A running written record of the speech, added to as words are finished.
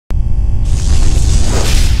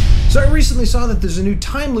So I recently saw that there's a new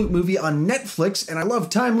time loop movie on Netflix, and I love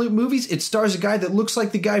time loop movies. It stars a guy that looks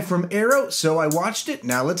like the guy from Arrow, so I watched it.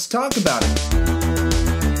 Now let's talk about it.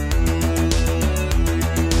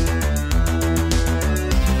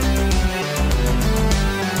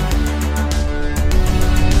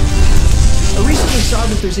 Saw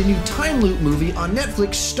that there's a new time loop movie on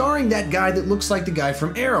Netflix starring that guy that looks like the guy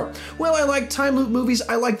from Arrow. Well, I like time loop movies,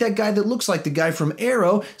 I like that guy that looks like the guy from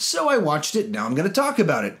Arrow, so I watched it. Now I'm going to talk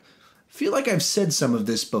about it. I feel like I've said some of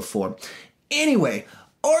this before. Anyway,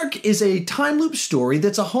 ARQ is a time loop story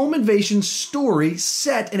that's a home invasion story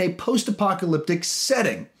set in a post-apocalyptic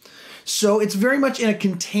setting. So it's very much in a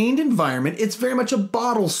contained environment. It's very much a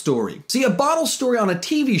bottle story. See, a bottle story on a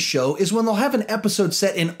TV show is when they'll have an episode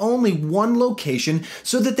set in only one location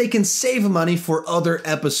so that they can save money for other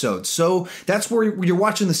episodes. So that's where you're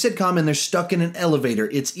watching the sitcom and they're stuck in an elevator.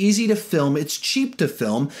 It's easy to film. It's cheap to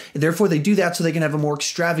film. Therefore, they do that so they can have a more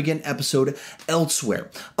extravagant episode elsewhere.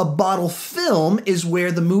 A bottle film is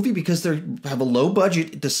where the movie, because they have a low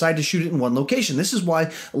budget, decide to shoot it in one location. This is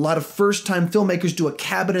why a lot of first-time filmmakers do a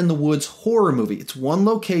cabin in the woods horror movie. It's one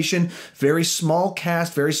location, very small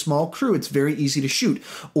cast, very small crew. It's very easy to shoot.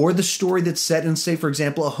 Or the story that's set in, say, for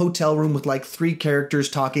example, a hotel room with like 3 characters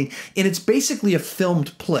talking, and it's basically a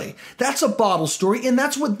filmed play. That's a bottle story, and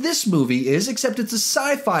that's what this movie is, except it's a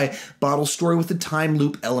sci-fi bottle story with a time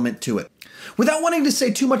loop element to it. Without wanting to say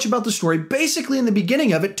too much about the story, basically in the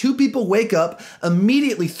beginning of it, 2 people wake up,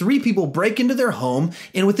 immediately 3 people break into their home,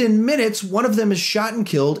 and within minutes, one of them is shot and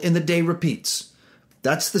killed, and the day repeats.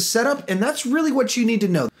 That's the setup, and that's really what you need to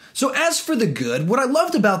know. So as for the good, what I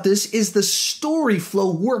loved about this is the story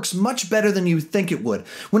flow works much better than you think it would.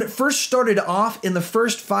 When it first started off, in the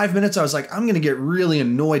first 5 minutes, I was like, I'm going to get really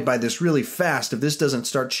annoyed by this really fast if this doesn't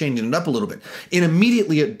start changing it up a little bit. And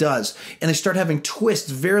immediately it does. And they start having twists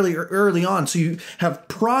very early on, so you have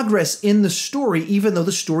progress in the story, even though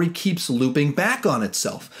the story keeps looping back on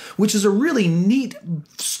itself, which is a really neat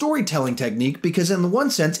storytelling technique because in the one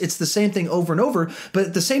sense, it's the same thing over and over, but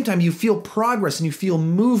at the same time, you feel progress and you feel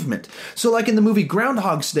movement. So like in the movie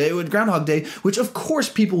Groundhog Day, which of course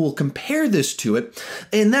people will compare this to it,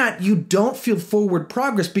 in that you don't feel forward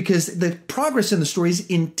progress because the progress in the story is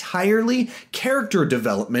entirely character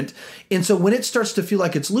development. And so when it starts to feel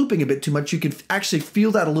like it's looping a bit too much, you can actually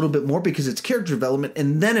feel that a little bit more because it's character development,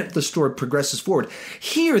 and then the story progresses forward.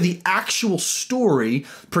 Here, the actual story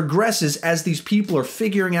progresses as these people are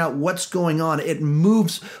figuring out what's going on. It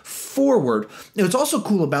moves forward. And what's also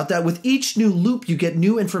cool about that, with each new loop, you get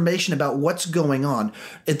new information about what's going on.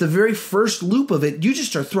 At the very first loop of it, you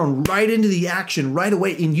just are thrown right into the action right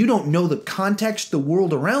away, and you don't know the context, the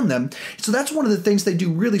world around them. So that's one of the things they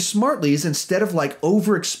do really smartly is instead of like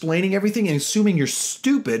over-explaining everything and assuming you're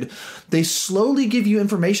stupid, they slowly give you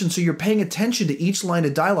information so you're paying attention to each line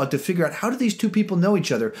of dialogue to figure out how do these 2 people know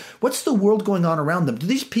each other? What's the world going on around them? Do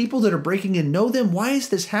these people that are breaking in know them? Why is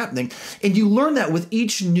this happening? And you learn that with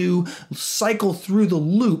each new cycle through the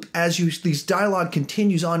loop as these dialogue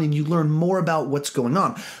continues on and you learn more about what's going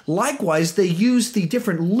on. Likewise, they use the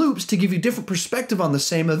different loops to give you different perspective on the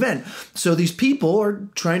same event. So these people are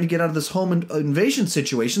trying to get out of this home invasion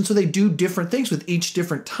situation, so they do different things with each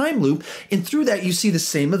different time loop, and through that you see the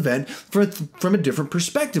same event from a different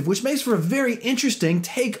perspective, which makes for a very interesting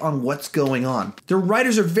take on what's going on. The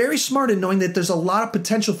writers are very smart in knowing that there's a lot of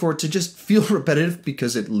potential for it to just feel repetitive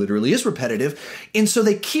because it literally is repetitive, and so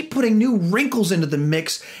they keep putting new wrinkles into the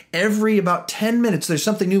mix every about 10 minutes. There's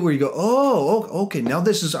something new where you go, oh, okay, now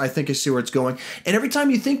this is, I think I see where it's going. And every time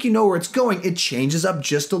you think you know where it's going, it changes up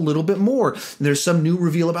just a little bit more. And there's some new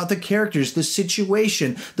reveal about the characters, the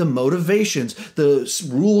situation, the motivations, the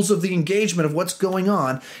rules of the engagement of what's going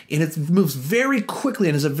on. And it moves very quickly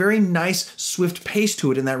and has a very nice, swift pace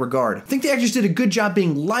to it in that regard. I think the actors did a good job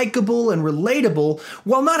being likable and relatable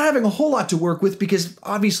while not having a whole lot to work with because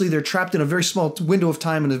obviously they're trapped in a very small window of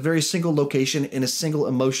time in a very single location in a single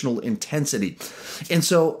emotional intensity. And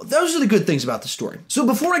so those are the good things about the story. So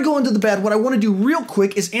before I go into the bad, what I want to do real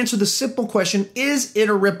quick is answer the simple question, is it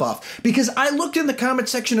a ripoff? Because I looked in the comment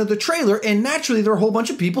section of the trailer and naturally there are a whole bunch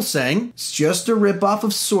of people saying, it's just a ripoff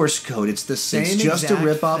of Source Code. It's the same It's just a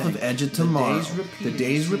ripoff of Edge of Tomorrow. The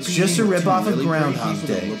days repeat. It's just a ripoff of Groundhog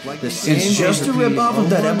Day. It's just a ripoff of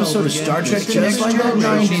that episode of Star Trek The Next Generation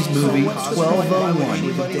 90s movie,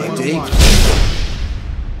 1201.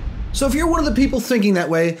 So if you're one of the people thinking that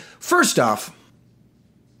way, first off,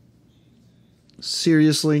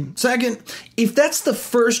 seriously? Second, if that's the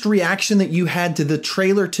first reaction that you had to the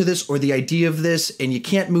trailer to this or the idea of this and you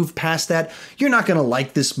can't move past that, you're not going to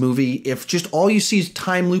like this movie. If just all you see is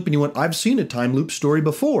time loop and you went, I've seen a time loop story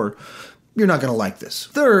before, You're not going to like this.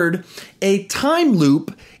 Third, a time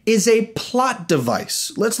loop is a plot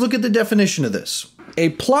device. Let's look at the definition of this. A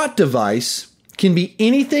plot device can be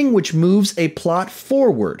anything which moves a plot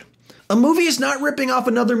forward. A movie is not ripping off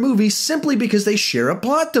another movie simply because they share a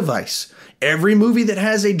plot device. Every movie that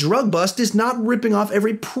has a drug bust is not ripping off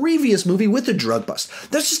every previous movie with a drug bust.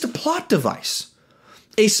 That's just a plot device.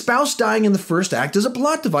 A spouse dying in the first act is a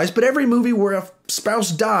plot device, but every movie where a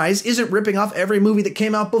spouse dies isn't ripping off every movie that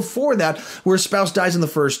came out before that where a spouse dies in the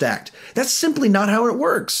first act. That's simply not how it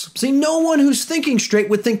works. See, no one who's thinking straight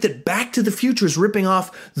would think that Back to the Future is ripping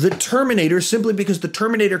off The Terminator simply because The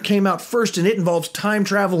Terminator came out first and it involves time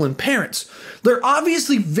travel and parents. They're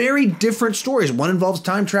obviously very different stories. One involves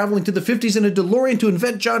time traveling to the 50s in a DeLorean to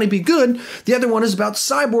invent Johnny B. Good. The other one is about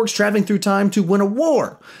cyborgs traveling through time to win a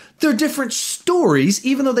war. They're different stories,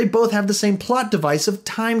 even though they both have the same plot device of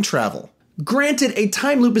time travel. Granted, a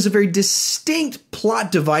time loop is a very distinct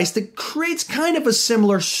plot device that creates kind of a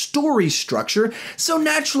similar story structure, so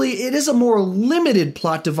naturally it is a more limited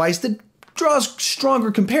plot device that draws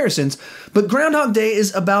stronger comparisons. But Groundhog Day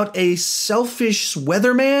is about a selfish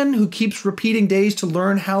weatherman who keeps repeating days to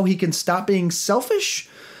learn how he can stop being selfish.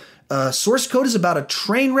 Source Code is about a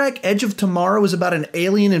train wreck. Edge of Tomorrow is about an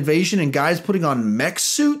alien invasion and guys putting on mech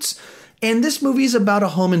suits. And this movie is about a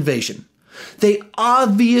home invasion. They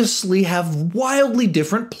obviously have wildly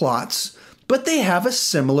different plots, but they have a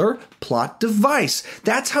similar plot device.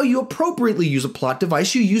 That's how you appropriately use a plot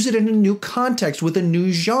device. You use it in a new context with a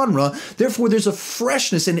new genre. Therefore, there's a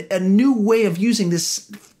freshness and a new way of using this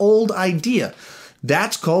old idea.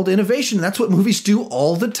 That's called innovation, and that's what movies do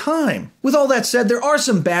all the time. With all that said, there are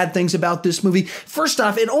some bad things about this movie. First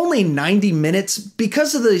off, in only 90 minutes,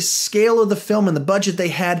 because of the scale of the film and the budget they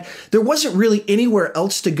had, there wasn't really anywhere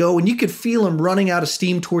else to go, and you could feel them running out of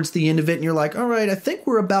steam towards the end of it, and you're like, all right, I think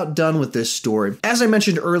we're about done with this story. As I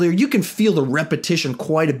mentioned earlier, you can feel the repetition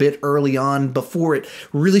quite a bit early on before it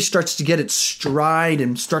really starts to get its stride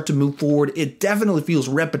and start to move forward. It definitely feels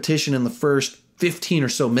repetition in the first 15 or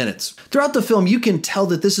so minutes. Throughout the film, you can tell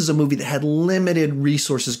that this is a movie that had limited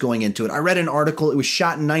resources going into it. I read an article, it was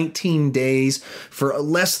shot in 19 days for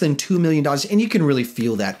less than $2 million, and you can really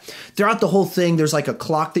feel that. Throughout the whole thing, there's like a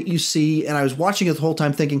clock that you see, and I was watching it the whole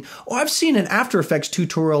time thinking, oh, I've seen an After Effects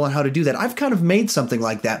tutorial on how to do that. I've kind of made something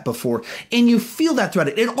like that before, and you feel that throughout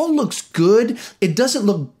it. It all looks good. It doesn't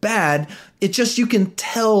look bad. It just, you can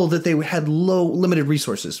tell that they had limited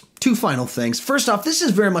resources. Two final things. First off, this is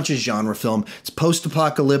very much a genre film. It's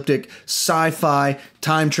post-apocalyptic, sci-fi,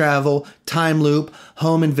 time travel, time loop,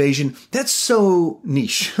 home invasion. That's so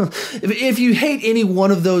niche. If you hate any one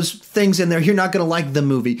of those things in there, you're not going to like the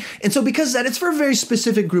movie. And so because of that, it's for a very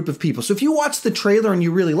specific group of people. So if you watch the trailer and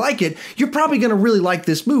you really like it, you're probably going to really like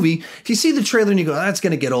this movie. If you see the trailer and you go, oh, that's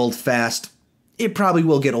going to get old fast, it probably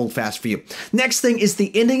will get old fast for you. Next thing is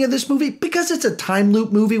the ending of this movie. Because it's a time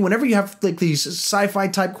loop movie, whenever you have like these sci-fi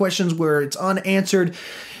type questions where it's unanswered,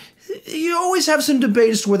 you always have some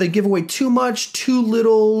debate as to where they give away too much, too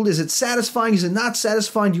little. Is it satisfying? Is it not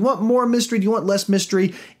satisfying? Do you want more mystery? Do you want less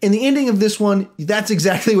mystery? In the ending of this one, that's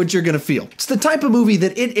exactly what you're going to feel. It's the type of movie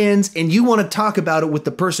that it ends and you want to talk about it with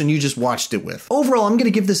the person you just watched it with. Overall, I'm going to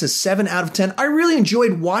give this a 7 out of 10. I really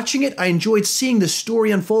enjoyed watching it. I enjoyed seeing the story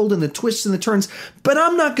unfold and the twists and the turns, but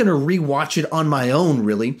I'm not going to rewatch it on my own,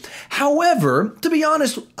 really. However, to be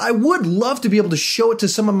honest, I would love to be able to show it to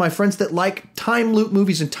some of my friends that like time loop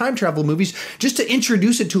movies and time travel movies, just to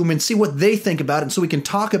introduce it to them and see what they think about it so we can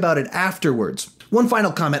talk about it afterwards. One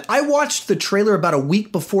final comment. I watched the trailer about a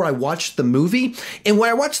week before I watched the movie, and when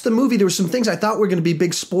I watched the movie, there were some things I thought were going to be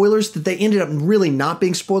big spoilers that they ended up really not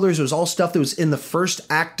being spoilers. It was all stuff that was in the first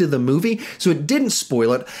act of the movie, so it didn't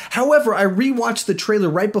spoil it. However, I rewatched the trailer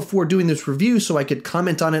right before doing this review so I could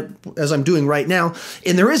comment on it as I'm doing right now,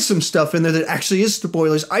 and there is some stuff in there that actually is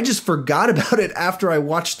spoilers. I just forgot about it after I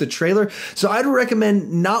watched the trailer, so I'd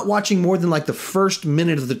recommend not watching more than like the first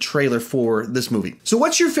minute of the trailer for this movie. So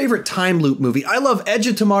what's your favorite time loop movie? I love Edge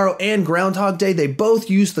of Tomorrow and Groundhog Day. They both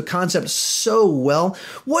use the concept so well.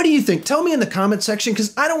 What do you think? Tell me in the comment section,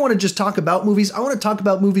 because I don't want to just talk about movies. I want to talk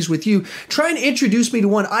about movies with you. Try and introduce me to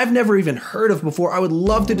one I've never even heard of before. I would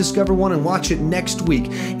love to discover one and watch it next week.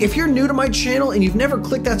 If you're new to my channel and you've never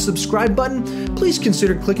clicked that subscribe button, please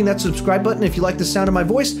consider clicking that subscribe button if you like the sound of my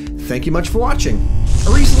voice. Thank you much for watching.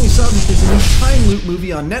 I recently saw that there's a new time loop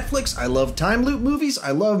movie on Netflix. I love time loop movies.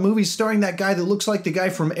 I love movies starring that guy that looks like the guy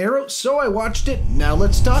from Arrow, so I watched it. Now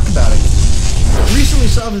let's talk about it. I recently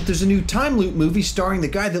saw that there's a new time loop movie starring the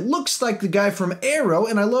guy that looks like the guy from Arrow,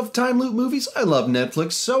 and I love time loop movies. I love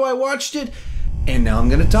Netflix, so I watched it, and now I'm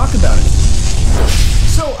going to talk about it.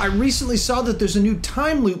 So, I recently saw that there's a new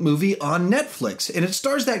time loop movie on Netflix, and it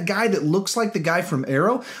stars that guy that looks like the guy from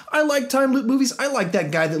Arrow. I like time loop movies. I like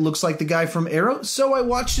that guy that looks like the guy from Arrow, so I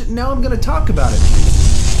watched it and now I'm going to talk about it.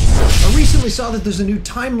 I recently saw that there's a new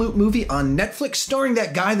time loop movie on Netflix starring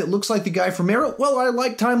that guy that looks like the guy from Arrow. Well, I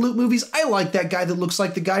like time loop movies. I like that guy that looks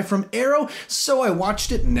like the guy from Arrow, so I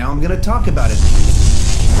watched it and now I'm going to talk about it.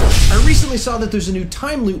 I recently saw that there's a new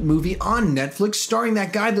time loop movie on Netflix starring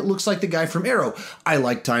that guy that looks like the guy from Arrow. I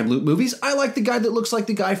like time loop movies. I like the guy that looks like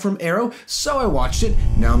the guy from Arrow, so I watched it.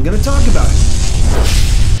 Now I'm going to talk about it.